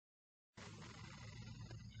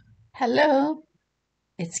Hello,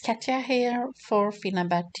 it's Katja here for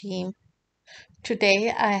Finnabair team. Today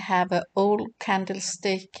I have an old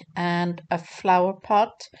candlestick and a flower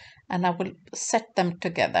pot, and I will set them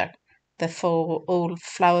together. The old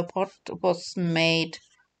flower pot was made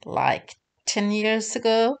like 10 years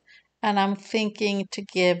ago, and I'm thinking to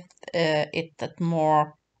give it that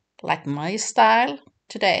more like my style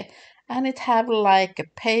today. And it have like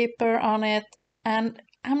a paper on it, and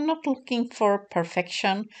I'm not looking for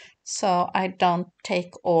perfection, so I don't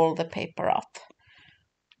take all the paper off.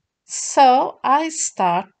 So I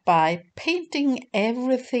start by painting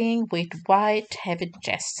everything with white heavy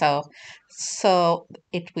gesso, so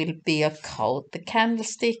it will be a coat. The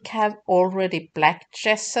candlestick have already black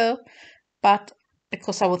gesso, but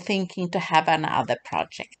because I was thinking to have another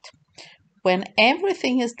project. When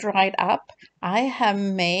everything is dried up, I have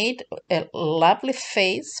made a lovely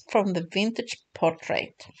face from the vintage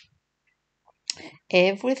portrait.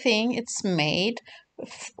 Everything it's made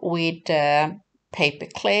with paper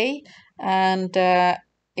clay, and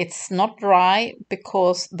it's not dry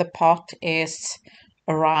because the pot is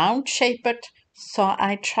round shaped, so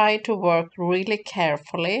I try to work really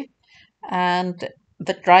carefully, and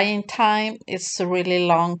the drying time is a really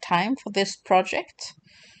long time for this project.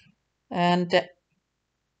 And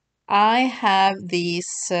I have these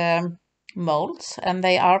molds, and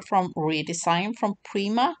they are from redesign from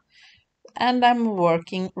Prima, and I'm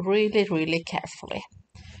working really carefully.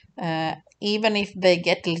 Even if they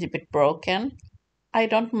get a little bit broken, I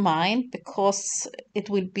don't mind because it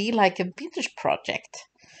will be like a vintage project.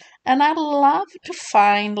 And I love to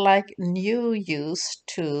find like new use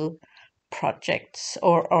to projects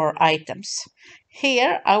or items.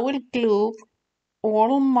 Here I will glue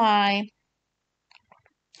all my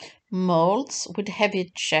molds with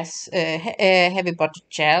heavy buttered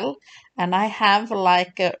gel, and I have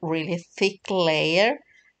like a really thick layer.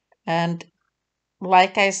 And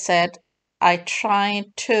like I said, I try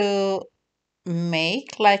to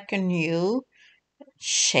make like a new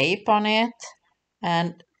shape on it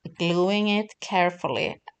and gluing it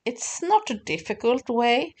carefully. It's not a difficult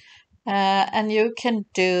way, and you can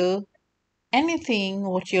do anything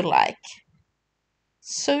what you like.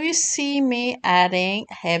 So you see me adding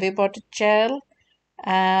heavy body gel,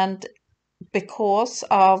 and because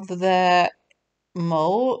of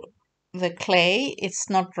mold, the clay, it's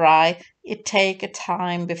not dry. It take a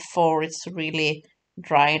time before it's really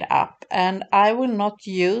dried up, and I will not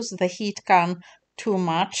use the heat gun too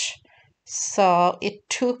much. So it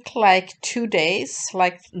took like 2 days,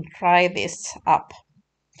 like to dry this up.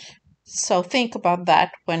 So think about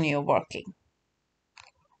that when you're working.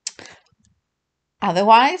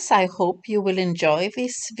 Otherwise, I hope you will enjoy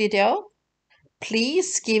this video.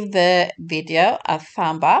 Please give the video a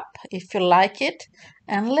thumb up if you like it,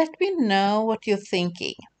 and let me know what you're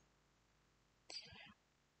thinking.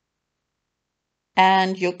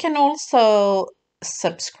 And you can also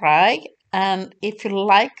subscribe, and if you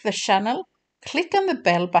like the channel, click on the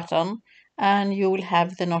bell button and you will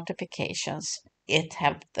have the notifications. It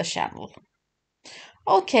helps the channel.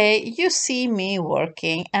 Okay, you see me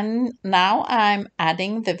working, and now I'm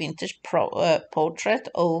adding the vintage portrait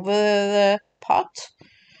over the pot.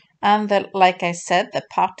 And like I said, the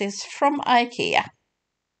pot is from IKEA.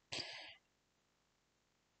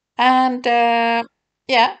 And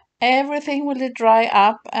yeah, everything will dry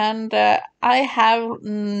up, and I have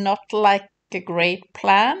not like a great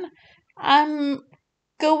plan. I'm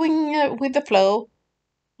going with the flow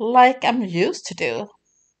like I'm used to do.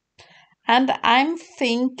 And I'm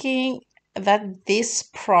thinking that this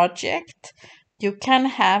project, you can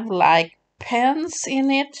have like pens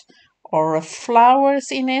in it or flowers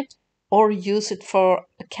in it, or use it for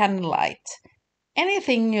a candlelight.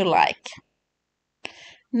 Anything you like.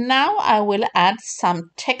 Now I will add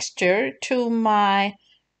some texture to my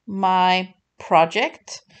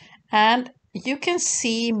project, and you can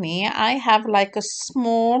see me. I have like a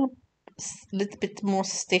small, little bit more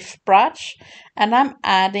stiff brush, and I'm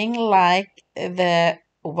adding like the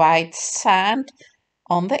white sand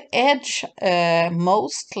on the edge,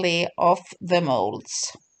 mostly of the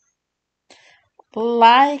molds.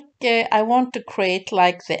 Like I want to create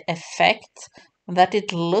like the effect that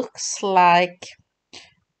it looks like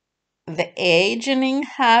the aging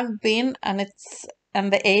have been, and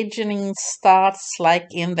the aging starts like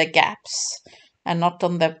in the gaps and not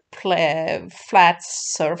on the flat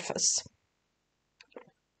surface.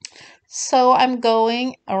 So I'm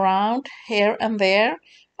going around here and there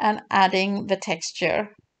and adding the texture,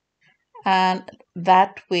 and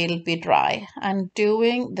that will be dry. I'm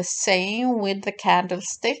doing the same with the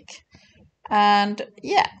candlestick, and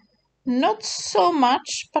yeah, Not so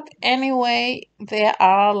much, but anyway, there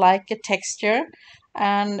are like a texture,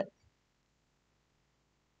 and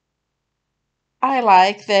I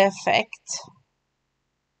like the effect.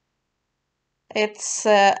 It's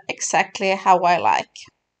exactly how I like.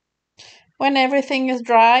 When everything is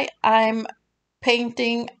dry, I'm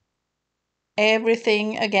painting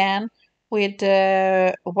everything again with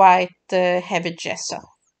white heavy gesso.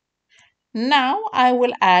 Now I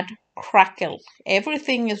will add crackle.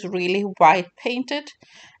 Everything is really white painted,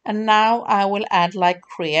 and now I will add like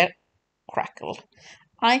clear crackle.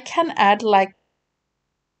 I can add like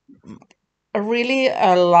a really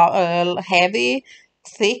heavy,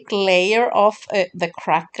 thick layer of the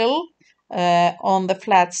crackle on the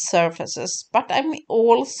flat surfaces. But I'm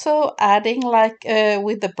also adding like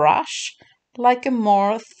with the brush, like a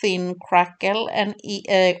more thin crackle and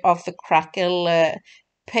of the crackle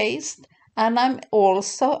paste. And I'm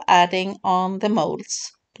also adding on the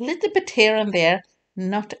molds, a little bit here and there,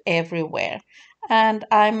 not everywhere. And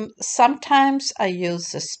sometimes I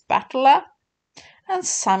use a spatula and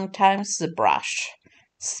sometimes the brush.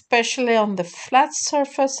 Especially on the flat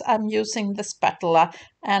surface, I'm using the spatula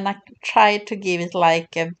and I try to give it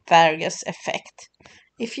like a various effect.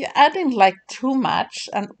 If you add in like too much,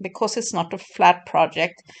 and because it's not a flat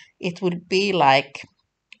project, it will be like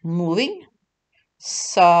moving.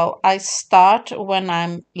 So I start when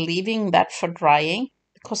I'm leaving that for drying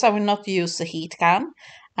because I will not use the heat gun,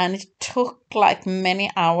 and it took like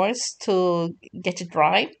many hours to get it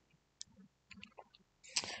dry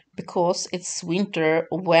because it's winter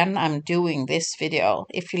when I'm doing this video.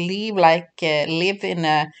 If you live in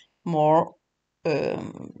a more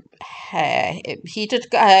heated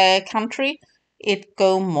country, it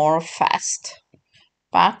go more fast.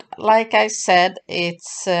 But like I said,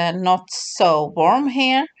 it's not so warm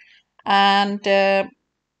here, and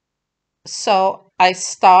so I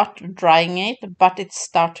start drying it, but it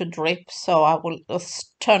start to drip, so I will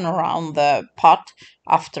just turn around the pot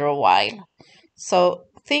after a while. So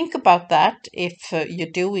think about that if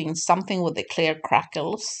you're doing something with the clear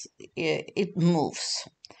crackles, it moves.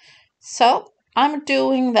 So I'm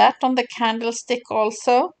doing that on the candlestick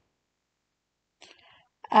also,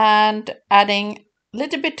 and adding a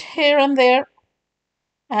little bit here and there,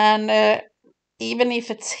 and even if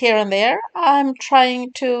it's here and there, I'm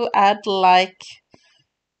trying to add like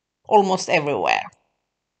almost everywhere.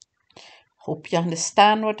 Hope you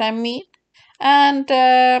understand what I mean. And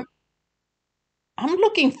I'm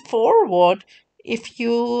looking forward. If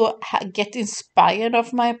you get inspired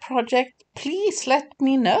of my project, please let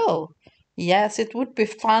me know. Yes, it would be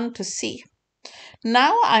fun to see.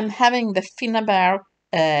 Now I'm having the Finnabair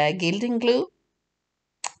gilding glue.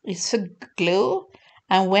 It's a glue,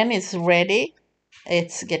 and when it's ready,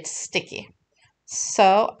 it gets sticky.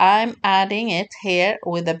 So I'm adding it here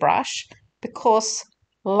with a brush because,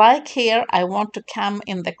 like here, I want to come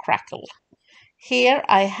in the crackle. Here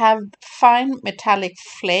I have fine metallic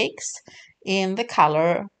flakes in the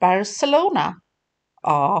color Barcelona.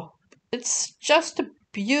 Oh, it's just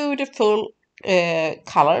beautiful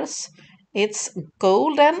colors. It's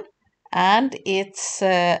golden and it's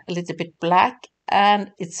a little bit black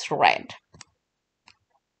and it's red.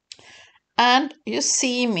 And you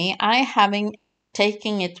see me, I having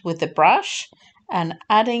taking it with the brush and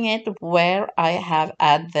adding it where I have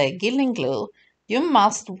add the gilding glue. You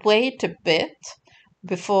must wait a bit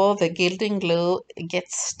before the gilding glue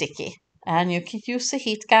gets sticky. And you can use a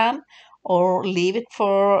heat gun or leave it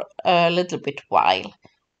for a little bit while.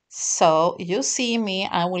 So you see me,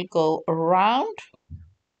 I will go around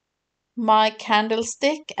my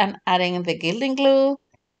candlestick and adding the gilding glue,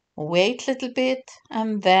 wait a little bit,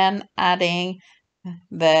 and then adding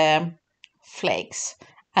the flakes.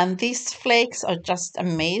 And these flakes are just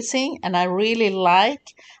amazing, and I really like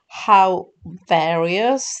how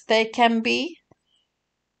various they can be.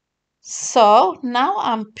 So now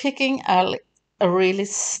I'm picking a really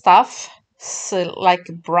stuff, so like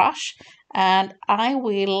a brush, and I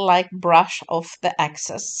will like brush off the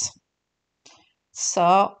excess.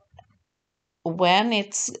 So when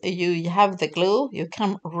you have the glue, you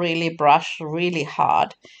can really brush really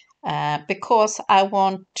hard because I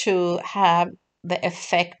want to have the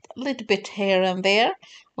effect a little bit here and there,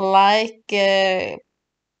 like the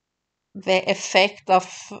effect of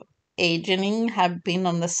aging have been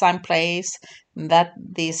on the same place that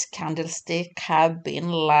these candlestick have been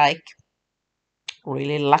like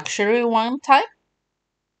really luxury one time.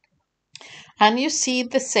 And you see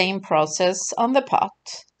the same process on the pot.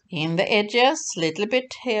 In the edges, little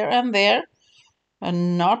bit here and there,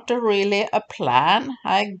 and not really a plan.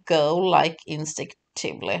 I go like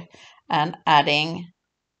instinctively and adding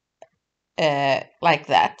like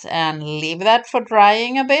that and leave that for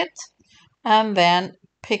drying a bit, and then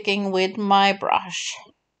picking with my brush.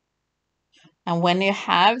 And when you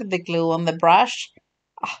have the glue on the brush,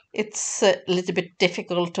 it's a little bit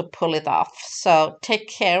difficult to pull it off. So take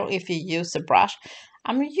care if you use a brush.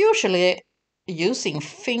 I'm usually using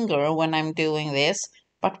finger when I'm doing this,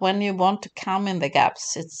 but when you want to come in the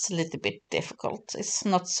gaps, it's a little bit difficult. It's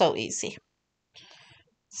not so easy.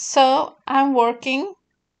 So I'm working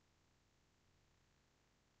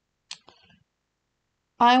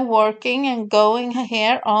and going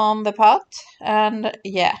here on the pot, and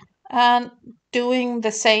yeah, and doing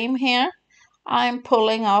the same here. I'm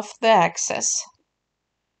pulling off the excess,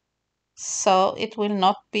 so it will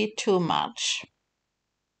not be too much,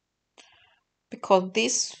 because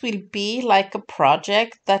this will be like a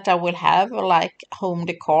project that I will have like home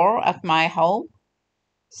decor at my home.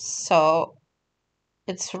 So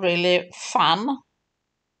it's really fun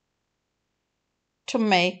to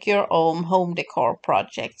make your own home decor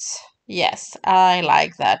projects. Yes, I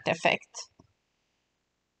like that effect.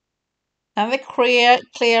 And the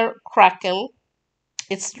clear crackle,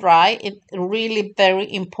 it's dry. It's really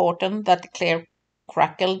very important that the clear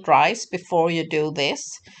crackle dries before you do this.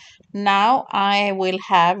 Now I will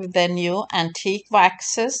have the new antique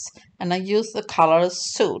waxes, and I use the color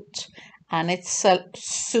soot, and it's a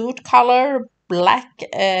soot color, black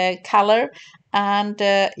color, and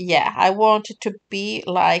yeah, I want it to be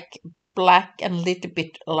like black and a little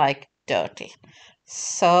bit like dirty.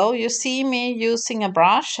 So you see me using a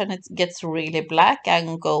brush and it gets really black.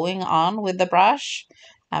 I'm going on with the brush.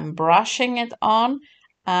 I'm brushing it on,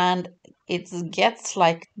 and it gets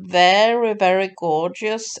like very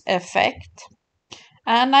gorgeous effect.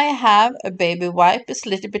 And I have a baby wipe. It's a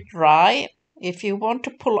little bit dry. If you want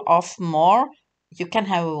to pull off more, you can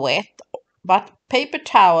have a wet, but paper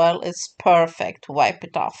towel is perfect to wipe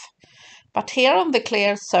it off. But here on the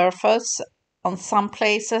clear surface, on some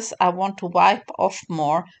places I want to wipe off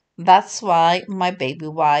more. That's why my baby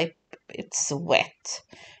wipe, it's wet.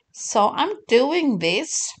 So I'm doing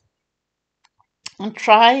this and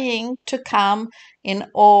trying to come in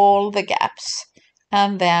all the gaps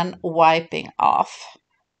and then wiping off.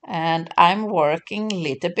 And I'm working a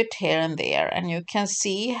little bit here and there, and you can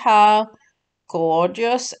see how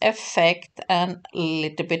gorgeous effect and a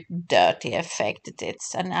little bit dirty effect it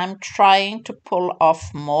is. And I'm trying to pull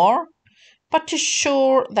off more, but to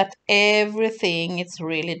sure that everything is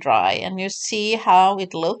really dry. And you see how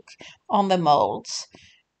it look on the molds.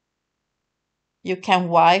 You can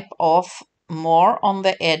wipe off more on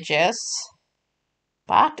the edges,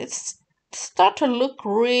 but it's start to look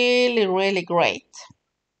really great.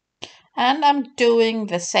 And I'm doing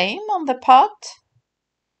the same on the pot,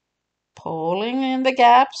 pulling in the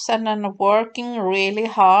gaps and then working really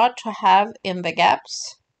hard to have in the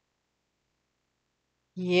gaps.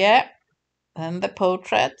 Yeah, and the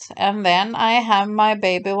portrait. And then I have my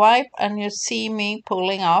baby wipe, and you see me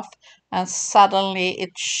pulling off, and suddenly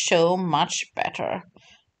it show much better.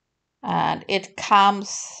 And it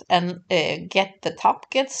comes and get the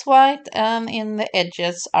top gets white, and in the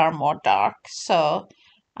edges are more dark. So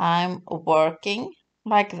I'm working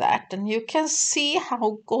like that, and you can see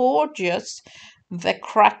how gorgeous the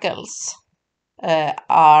crackles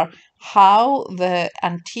are, how the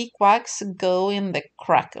antique wax go in the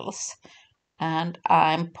crackles. And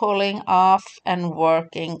I'm pulling off and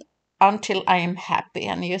working until I am happy,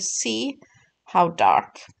 and you see how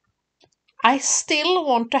dark. I still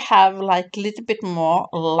want to have like a little bit more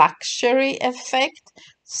luxury effect,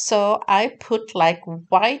 so I put like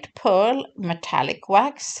white pearl metallic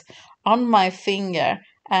wax on my finger,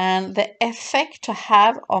 and the effect to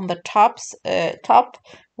have on the top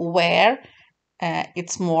where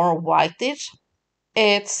it's more whitish,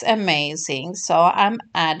 it's amazing. So I'm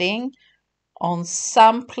adding on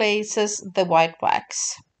some places the white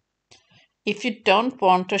wax. If you don't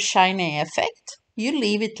want a shiny effect, you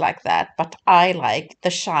leave it like that, but I like the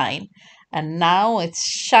shine. And now it's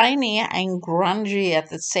shiny and grungy at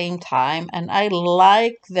the same time, and I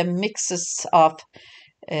like the mixes of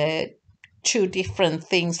uh, two different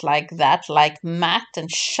things like that, like matte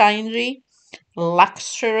and shiny,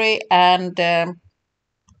 luxury, and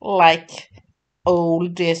like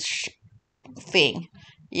oldish thing.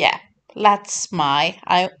 Yeah, that's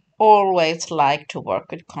I always like to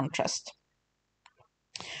work with contrast.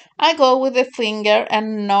 I go with the finger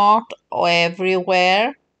and not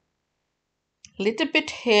everywhere, little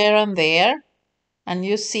bit here and there, and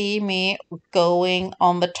you see me going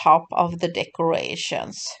on the top of the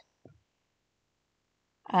decorations.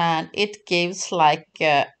 And it gives like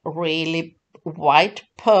a really white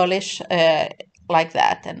pearlish like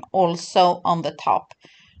that, and also on the top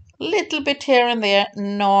Little bit here and there,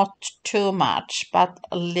 not too much, but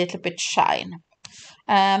a little bit shine.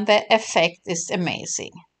 And the effect is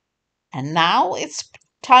amazing. And now it's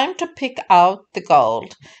time to pick out the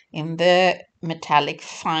gold in the metallic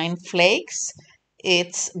fine flakes.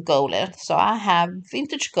 It's golden. So I have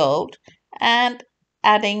vintage gold and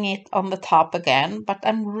adding it on the top again, but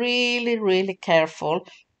I'm really, really careful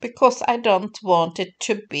because I don't want it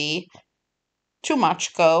to be too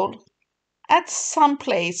much gold. At some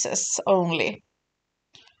places only.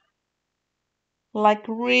 Like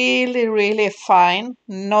really, really fine,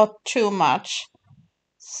 not too much.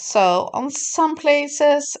 So on some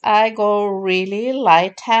places I go really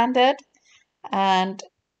light-handed and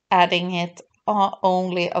adding it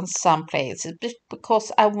only on some places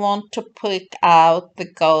because I want to pick out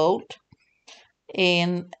the gold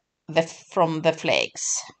in from the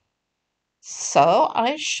flakes. So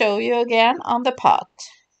I show you again on the pot.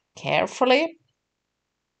 Carefully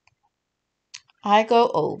I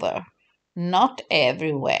go over, not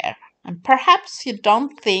everywhere. And perhaps you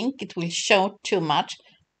don't think it will show too much,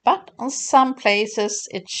 but on some places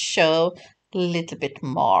it show a little bit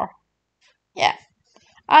more. Yeah,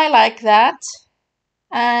 I like that.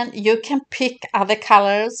 And you can pick other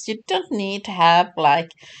colors. You don't need to have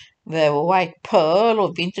like the white pearl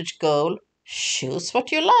or vintage gold. Choose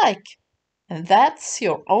what you like. And that's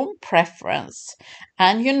your own preference.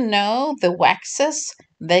 And you know the waxes,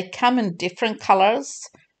 they come in different colors.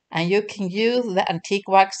 And you can use the antique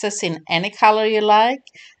waxes in any color you like.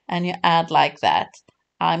 And you add like that.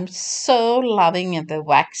 I'm so loving the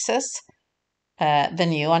waxes, the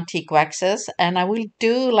new antique waxes. And I will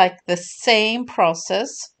do like the same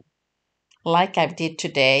process like I did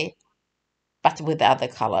today, but with other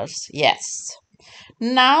colors. Yes.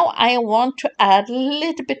 Now I want to add a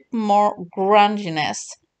little bit more grunginess.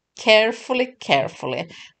 Carefully, carefully.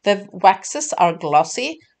 The waxes are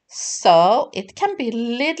glossy, so it can be a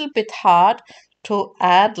little bit hard to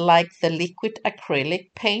add like the liquid acrylic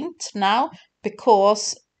paint now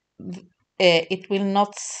because it will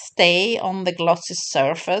not stay on the glossy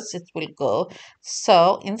surface, it will go.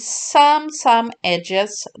 So in some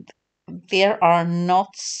edges there are not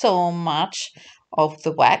so much of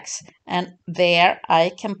the wax, and there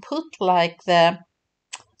I can put like the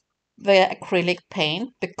acrylic paint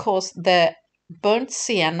because the burnt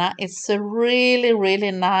sienna is a really,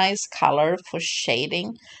 really nice color for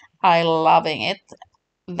shading. I loving it.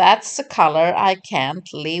 That's a color I can't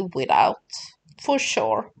live without for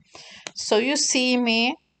sure. So you see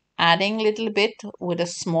me adding a little bit with a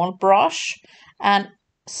small brush and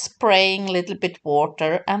spraying a little bit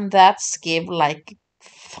water, and that's give like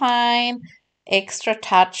fine extra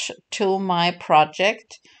touch to my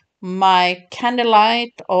project, my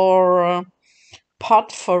candlelight or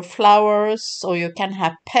pot for flowers, or you can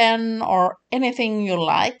have pen or anything you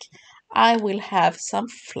like. I will have some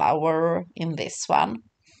flower in this one.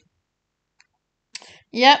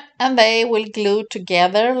 Yeah, and they will glue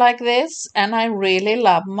together like this, and I really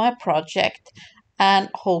love my project and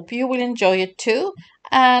hope you will enjoy it too.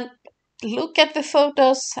 And look at the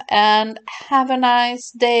photos and have a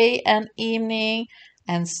nice day and evening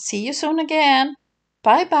and see you soon again.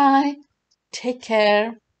 Bye bye. Take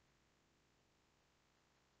care.